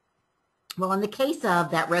 Well, in the case of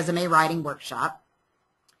that resume writing workshop,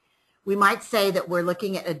 we might say that we're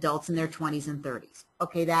looking at adults in their 20s and 30s.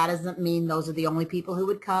 Okay, that doesn't mean those are the only people who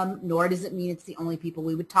would come, nor does it mean it's the only people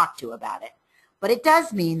we would talk to about it. But it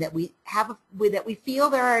does mean that we feel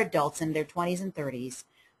there are adults in their 20s and 30s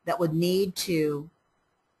that would need to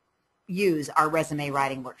use our resume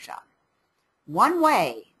writing workshop. One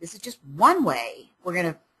way, this is just one way, we're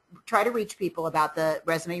going to try to reach people about the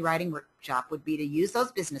resume writing workshop would be to use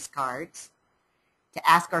those business cards, to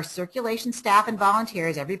ask our circulation staff and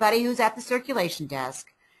volunteers, everybody who's at the circulation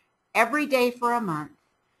desk, every day for a month,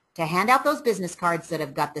 to hand out those business cards that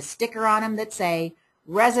have got the sticker on them that say,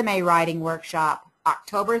 Resume Writing Workshop,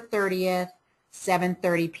 October 30th,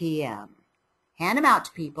 7:30 p.m. Hand them out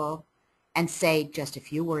to people and say just a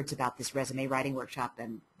few words about this resume writing workshop.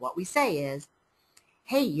 And what we say is,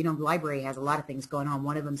 hey, you know, the library has a lot of things going on.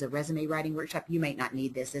 One of them is a resume writing workshop. You might not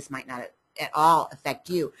need this. This might not at all affect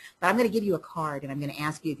you. But I'm going to give you a card, and I'm going to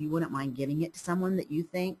ask you if you wouldn't mind giving it to someone that you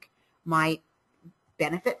think might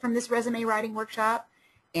benefit from this resume writing workshop,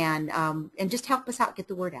 and just help us out, get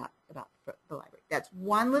the word out about the library. That's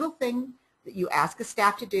one little thing that you ask a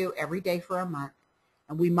staff to do every day for a month,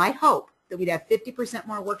 and we might hope that we'd have 50%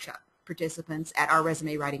 more workshop participants at our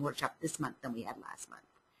resume writing workshop this month than we had last month.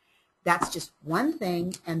 That's just one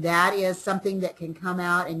thing, and that is something that can come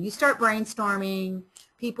out, and you start brainstorming.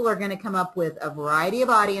 People are going to come up with a variety of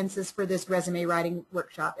audiences for this resume writing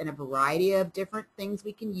workshop and a variety of different things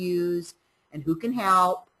we can use and who can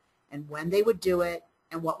help and when they would do it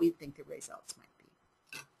and what we think the results might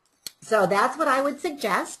be. So that's what I would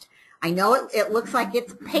suggest. I know it looks like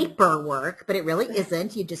it's paperwork, but it really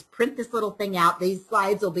isn't. You just print this little thing out. These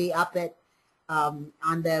slides will be up at on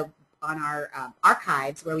our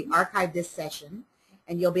archives where we archive this session,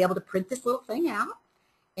 and you'll be able to print this little thing out.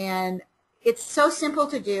 And it's so simple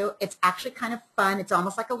to do. It's actually kind of fun. It's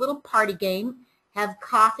almost like a little party game. Have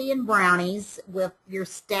coffee and brownies with your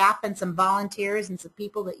staff and some volunteers and some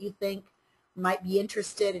people that you think might be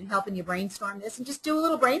interested in helping you brainstorm this, and just do a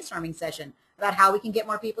little brainstorming session about how we can get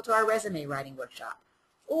more people to our resume writing workshop,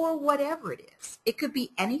 or whatever it is. It could be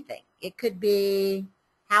anything. It could be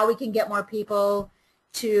how we can get more people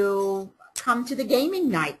to come to the gaming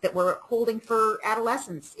night that we're holding for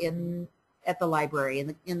adolescents at the library,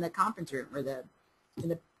 in the conference room, or in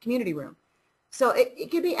the community room. So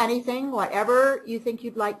it could be anything, whatever you think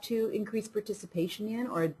you'd like to increase participation in,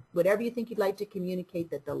 or whatever you think you'd like to communicate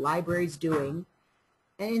that the library's doing.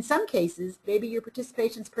 And in some cases, maybe your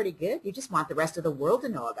participation's pretty good. You just want the rest of the world to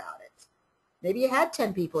know about it. Maybe you had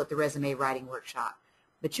 10 people at the resume writing workshop,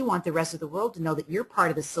 but you want the rest of the world to know that you're part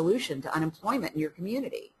of the solution to unemployment in your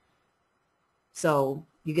community. So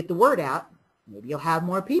you get the word out. Maybe you'll have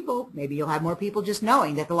more people. Maybe you'll have more people just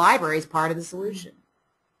knowing that the library is part of the solution.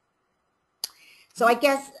 So I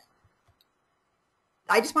guess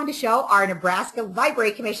I just wanted to show our Nebraska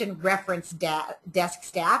Library Commission reference desk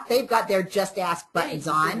staff. They've got their Just Ask buttons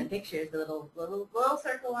on. The pictures, the little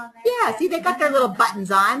circle on there. Yeah, see, they got their little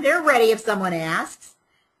buttons on. They're ready if someone asks.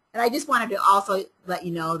 And I just wanted to also let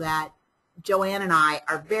you know that Joanne and I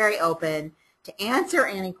are very open to answer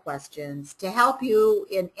any questions, to help you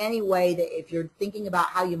in any way that if you're thinking about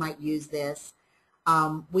how you might use this.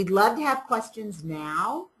 We'd love to have questions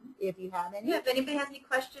now, if you have any. Yeah, if anybody has any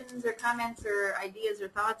questions or comments or ideas or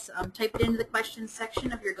thoughts, type it into the questions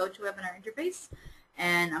section of your GoToWebinar interface.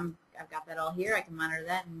 And I've got that all here. I can monitor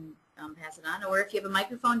that and pass it on. Or if you have a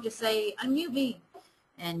microphone, just say, unmute me,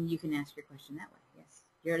 and you can ask your question that way. Yes,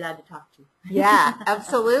 you're allowed to talk too. Yeah,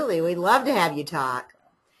 absolutely. We'd love to have you talk.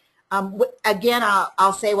 Again,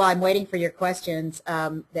 I'll say while I'm waiting for your questions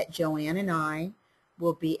that Joanne and I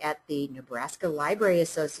will be at the Nebraska Library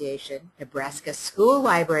Association, Nebraska School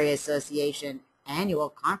Library Association annual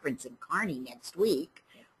conference in Kearney next week.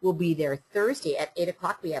 We'll be there Thursday at 8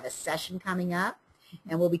 o'clock. We have a session coming up,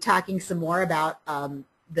 and we'll be talking some more about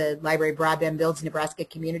the Library Broadband Builds Nebraska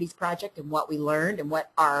Communities Project and what we learned and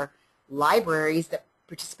what our libraries that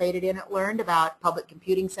participated in it learned about public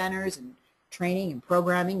computing centers and training and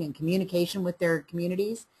programming and communication with their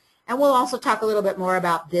communities. And we'll also talk a little bit more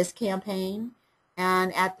about this campaign.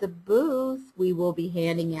 And at the booth, we will be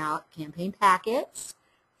handing out campaign packets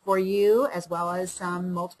for you, as well as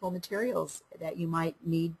some multiple materials that you might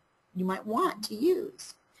need you might want to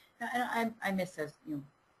use. I miss those,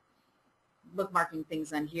 bookmarking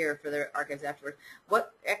things on here for the archives afterwards.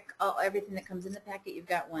 Everything that comes in the packet, you've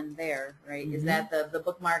got one there, right? Is that the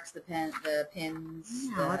bookmarks, the pins?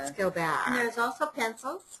 Yeah, let's go back. And there's also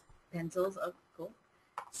pencils. Pencils. Oh, cool.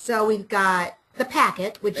 So we've got the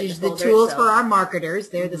packet, which Like is the the folder tools itself. for our marketers.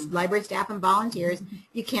 They're the library staff and volunteers.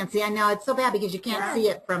 You can't see. I know it's so bad because you can't see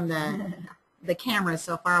it from the camera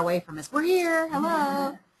so far away from us. We're here.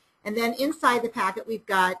 Hello. And then inside the packet, we've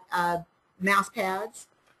got mouse pads.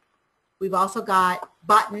 We've also got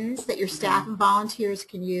buttons that your staff and volunteers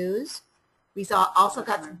can use. We've also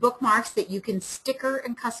got some bookmarks that you can sticker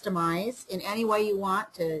and customize in any way you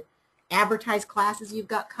want to advertise classes you've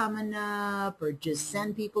got coming up or just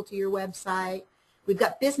send people to your website. We've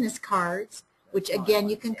got business cards, which again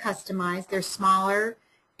you can customize. They're smaller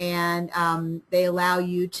and they allow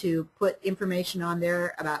you to put information on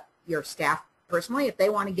there about your staff personally if they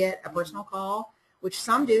want to get a personal call, which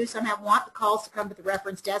some do. Some want the calls to come to the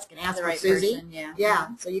reference desk and ask for Susie. Person, yeah. Yeah,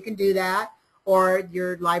 so you can do that, or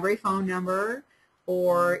your library phone number,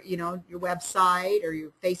 or your website or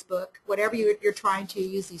your Facebook, whatever you're trying to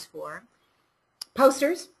use these for.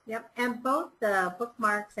 Posters. Yep, and both the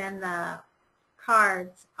bookmarks and the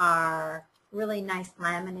cards are really nice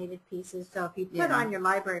laminated pieces. So if you put on your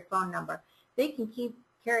library phone number, they can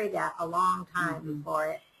carry that a long time before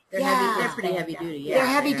it. They're pretty heavy duty. Yeah, They're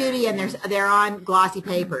heavy duty, and they're on glossy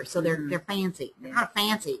paper, so they're fancy. They're kind of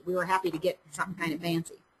fancy. We were happy to get something kind of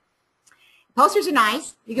fancy. Posters are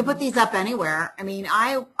nice. You can put these up anywhere. I mean,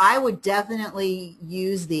 I would definitely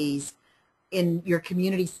use these in your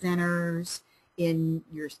community centers,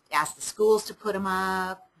 ask the schools to put them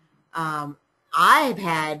up. I've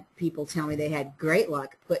had people tell me they had great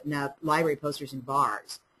luck putting up library posters in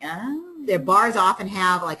bars. Oh. Their bars often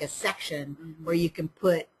have like a section where you can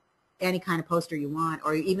put any kind of poster you want,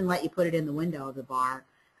 or even let you put it in the window of the bar.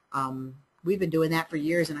 We've been doing that for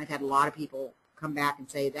years, and I've had a lot of people come back and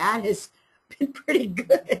say that has been pretty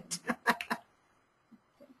good.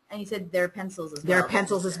 And you said there are pencils as well. There are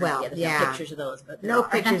pencils as well. There's Yeah. no pictures of those, but No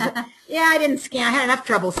pictures. Yeah, I didn't scan. I had enough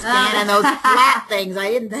trouble scanning those flat things. I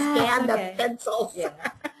didn't scan the pencils. Yeah.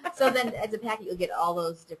 So then, as a packet, you'll get all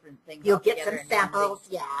those different things. You'll all get together some in one samples,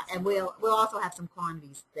 big- and we'll also have some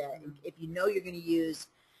quantities that if you know you're going to use.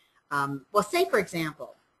 Well, say for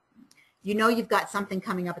example, you've got something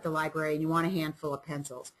coming up at the library and you want a handful of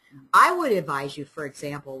pencils. I would advise you, for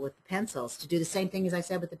example, with the pencils, to do the same thing as I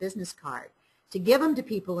said with the business card, to give them to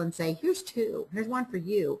people and say, here's two, here's one for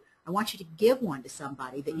you. I want you to give one to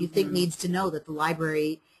somebody that you think needs to know that the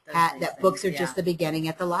library, that books are just the beginning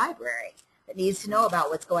at the library, that needs to know about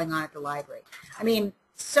what's going on at the library. I mean,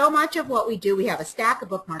 so much of what we do, we have a stack of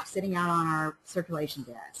bookmarks sitting out on our circulation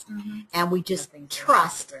desk, and we just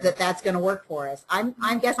trust that that's going to work for us.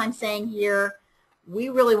 I guess I'm saying here, we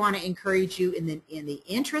really want to encourage you in the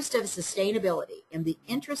interest of sustainability, in the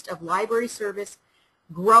interest of library service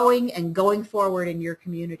growing and going forward in your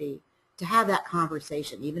community, to have that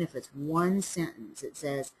conversation, even if it's one sentence. It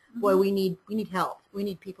says, boy, we need help. We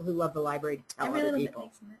need people who love the library to tell other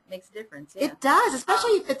people. Makes a difference. Yeah. It does,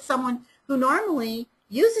 especially if it's someone who normally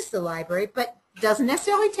uses the library but doesn't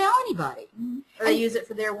necessarily tell anybody. Or they use it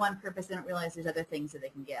for their one purpose. They don't realize there's other things that they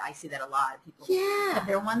can get. I see that a lot. People have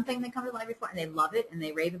their one thing they come to the library for, and they love it, and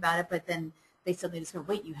they rave about it, but then they suddenly discover,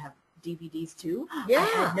 wait, you have DVDs too? Yeah. I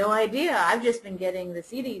had no idea. I've just been getting the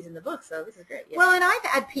CDs and the books, so this is great. Yeah. Well, and I've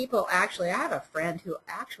had people I have a friend who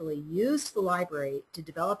actually used the library to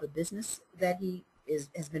develop a business that he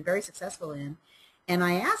has been very successful in, and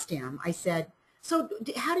I asked him, I said, so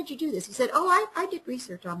how did you do this? He said, oh, I did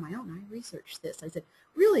research on my own. I researched this. I said,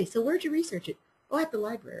 really? So where'd you research it? Oh, at the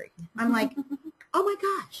library. I'm like, oh my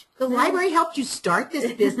gosh, the library helped you start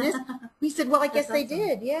this business? He said, well, I guess they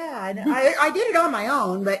did. Yeah, I did it on my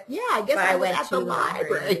own, but yeah, I guess I went to the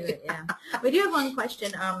library. Yeah. We do have one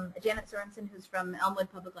question. Janet Sorensen, who's from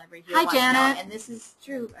Elmwood Public Library here. Hi, Janet. And this is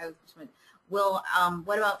true.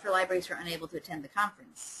 What about for libraries who are unable to attend the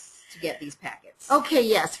conference to get these packets? Okay,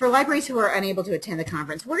 yes. For libraries who are unable to attend the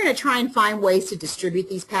conference, we're going to try and find ways to distribute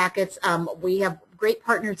these packets. We have great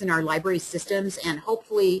partners in our library systems, and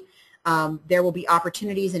hopefully there will be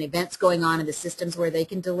opportunities and events going on in the systems where they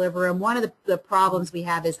can deliver them. One of the problems we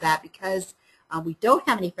have is that because we don't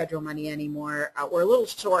have any federal money anymore, we're a little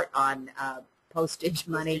short on postage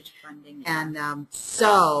money. Funding, yeah. And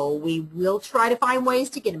so we will try to find ways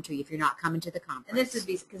to get them to you if you're not coming to the conference. And this would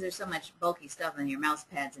be because there's so much bulky stuff on your mouse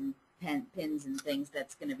pads and pins and things,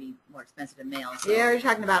 that's going to be more expensive to mail. So Yeah, you're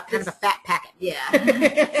talking about kind of a fat packet. yeah.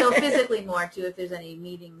 So physically more too, if there's any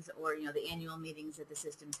meetings or, the annual meetings that the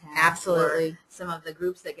systems have. Absolutely. Or some of the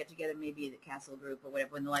groups that get together, maybe the Castle group or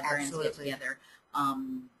whatever, when the librarians get together,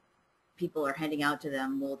 people are handing out to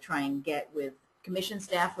them. We'll try and get with commission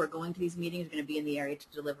staff who are going to these meetings, are going to be in the area to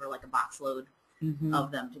deliver like a box load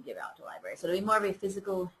of them to give out to libraries. So it'll be more of a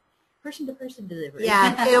physical person-to-person delivery.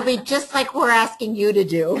 Yeah, it'll be just like we're asking you to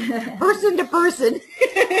do, person to person.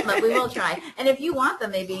 But we will try. And if you want them,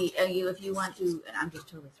 maybe if you want to, and I'm just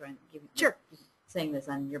totally saying this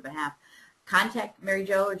on your behalf, contact Mary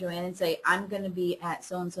Jo or Joanne and say, I'm going to be at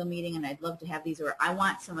so-and-so meeting and I'd love to have these, or I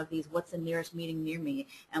want some of these. What's the nearest meeting near me?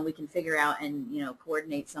 And we can figure out and,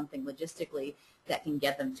 coordinate something logistically that can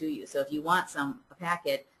get them to you. So if you want a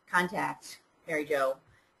packet, contact Mary Jo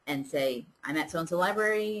and say, I'm at so-and-so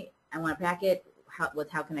library. I want a packet.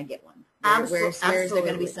 How can I get one? Where's there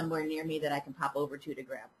going to be somewhere near me that I can pop over to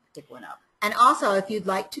pick one up? And also, if you'd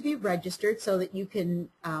like to be registered so that you can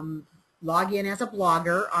log in as a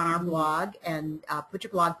blogger on our blog and put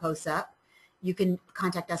your blog posts up, you can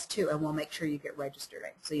contact us too, and we'll make sure you get registered.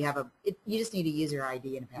 Right? So you have you just need a user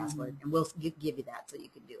ID and a password, and we'll give you that so you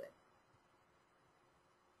can do it.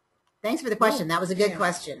 Thanks for the question. That was a good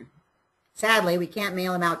question. Sadly, we can't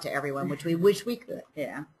mail them out to everyone, which we wish we could.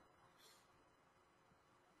 Yeah.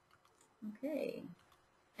 Okay.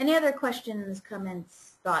 Any other questions,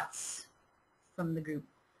 comments, thoughts from the group?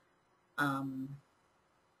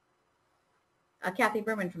 Kathy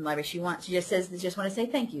Berman from the library, she just want to say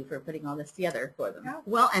thank you for putting all this together for them.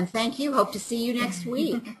 Well, and thank you. Hope to see you next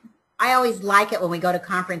week. I always like it when we go to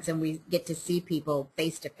conference and we get to see people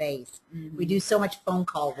face to face. We do so much phone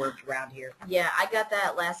call work around here. Yeah, I got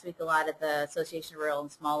that last week a lot at the Association of Rural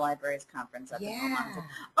and Small Libraries conference up in Omaha.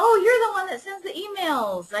 Oh, you're the one that sends the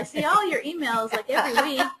emails. I see all your emails like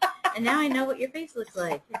every week, and now I know what your face looks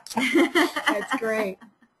like. That's great.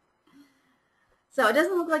 So it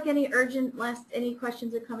doesn't look like any any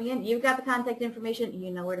questions are coming in. You've got the contact information.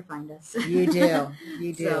 You know where to find us. You do.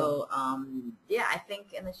 You do. So, yeah, I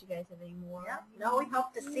think unless you guys have any more. Yeah. No, we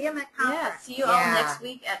hope to see them at conference. Yeah, see you all next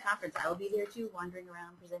week at conference. I will be there too, wandering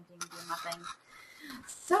around, presenting, doing my thing.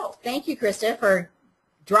 So, thank you, Krista, for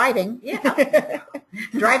driving. Yeah.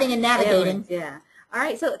 Driving and navigating. Yeah. All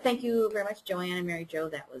right. So thank you very much, Joanne and Mary Jo.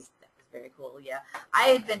 That was very cool. Yeah, I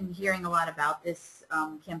had been hearing a lot about this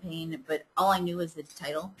campaign, but all I knew was the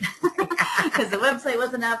title because the website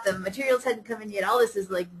wasn't up, the materials hadn't come in yet. All this is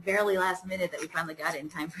like barely last minute that we finally got it in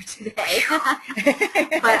time for today.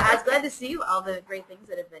 But I was glad to see all the great things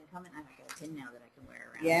that have been coming. I've got a pin now that I can wear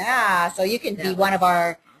around. Yeah, so you can be one of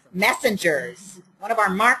our messengers, one of our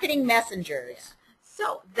marketing messengers. Yeah.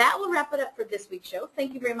 So that will wrap it up for this week's show.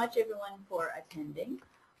 Thank you very much, everyone, for attending.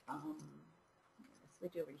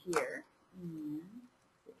 Switch over here.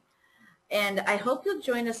 And I hope you'll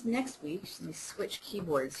join us next week. Let me switch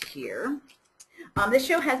keyboards here. This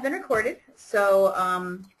show has been recorded, so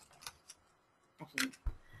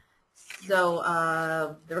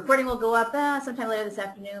the recording will go up sometime later this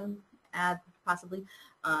afternoon, possibly.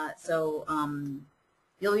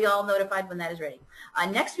 You'll be all notified when that is ready.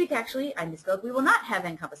 Next week, actually, I misspoke, we will not have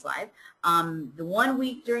NCompass Live. The 1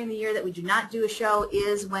 week during the year that we do not do a show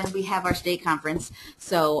is when we have our state conference.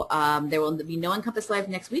 So there will be no NCompass Live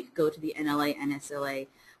next week. Go to the NLA, NSLA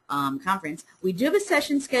conference. We do have a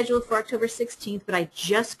session scheduled for October 16th, but I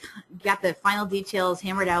just got the final details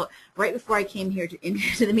hammered out right before I came here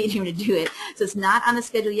into the meeting room to do it. So it's not on the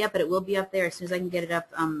schedule yet, but it will be up there as soon as I can get it up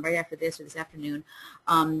right after this or this afternoon.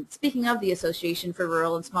 Speaking of the Association for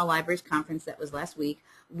Rural and Small Libraries conference that was last week,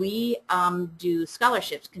 we do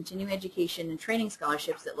scholarships, continuing education and training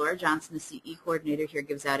scholarships that Laura Johnson, the CE coordinator here,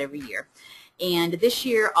 gives out every year. And this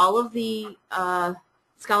year, all of the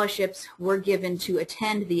scholarships were given to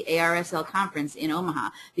attend the ARSL conference in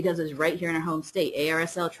Omaha because it was right here in our home state.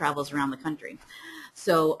 ARSL travels around the country.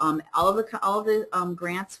 So all of the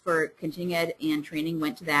grants for continuing ed and training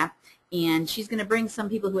went to that. And she's going to bring some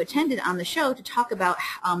people who attended on the show to talk about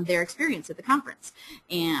their experience at the conference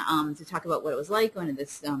and to talk about what it was like going to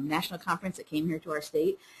this national conference that came here to our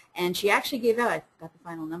state. And she actually gave out, I got the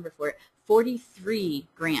final number for it, 43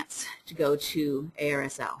 grants to go to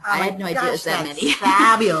ARSL. I had no idea it was that many.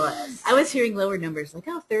 Fabulous. I was hearing lower numbers, like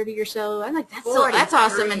 30 or so. I'm like, that's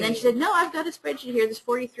awesome. And then she said, no, I've got a spreadsheet here. There's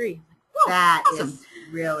 43. I'm like, that awesome. Is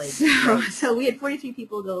really so we had 43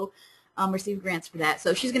 people go receive grants for that.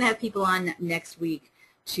 So she's going to have people on next week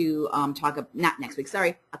to not next week,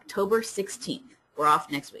 sorry, October 16th. We're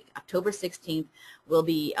off next week. October 16th will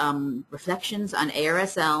be reflections on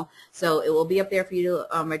ARSL. So it will be up there for you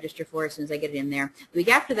to register for as soon as I get it in there. The week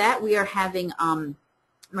after that, we are having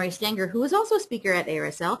Murray Stanger, who is also a speaker at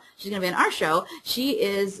ARSL. She's going to be on our show. She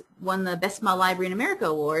won the Best Small Library in America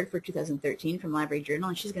Award for 2013 from Library Journal,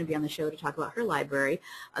 and she's going to be on the show to talk about her library,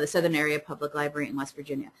 the Southern Area Public Library in West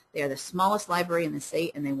Virginia. They are the smallest library in the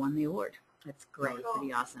state, and they won the award. That's great.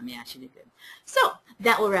 Pretty awesome. Yeah, she did good. So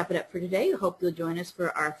that will wrap it up for today. I hope you'll join us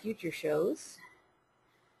for our future shows.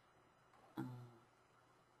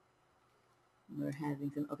 We're having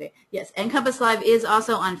some, okay. Yes, NCompass Live is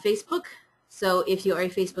also on Facebook. So if you are a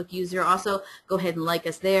Facebook user also, go ahead and like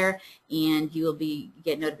us there, and you will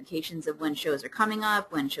get notifications of when shows are coming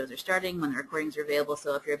up, when shows are starting, when the recordings are available.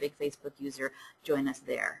 So if you're a big Facebook user, join us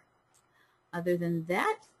there. Other than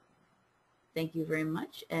that, thank you very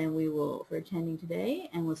much, and for attending today,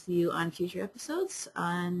 and we'll see you on future episodes,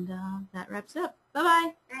 and that wraps up.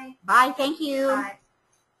 Bye-bye. Bye. Bye. Thank you. Bye.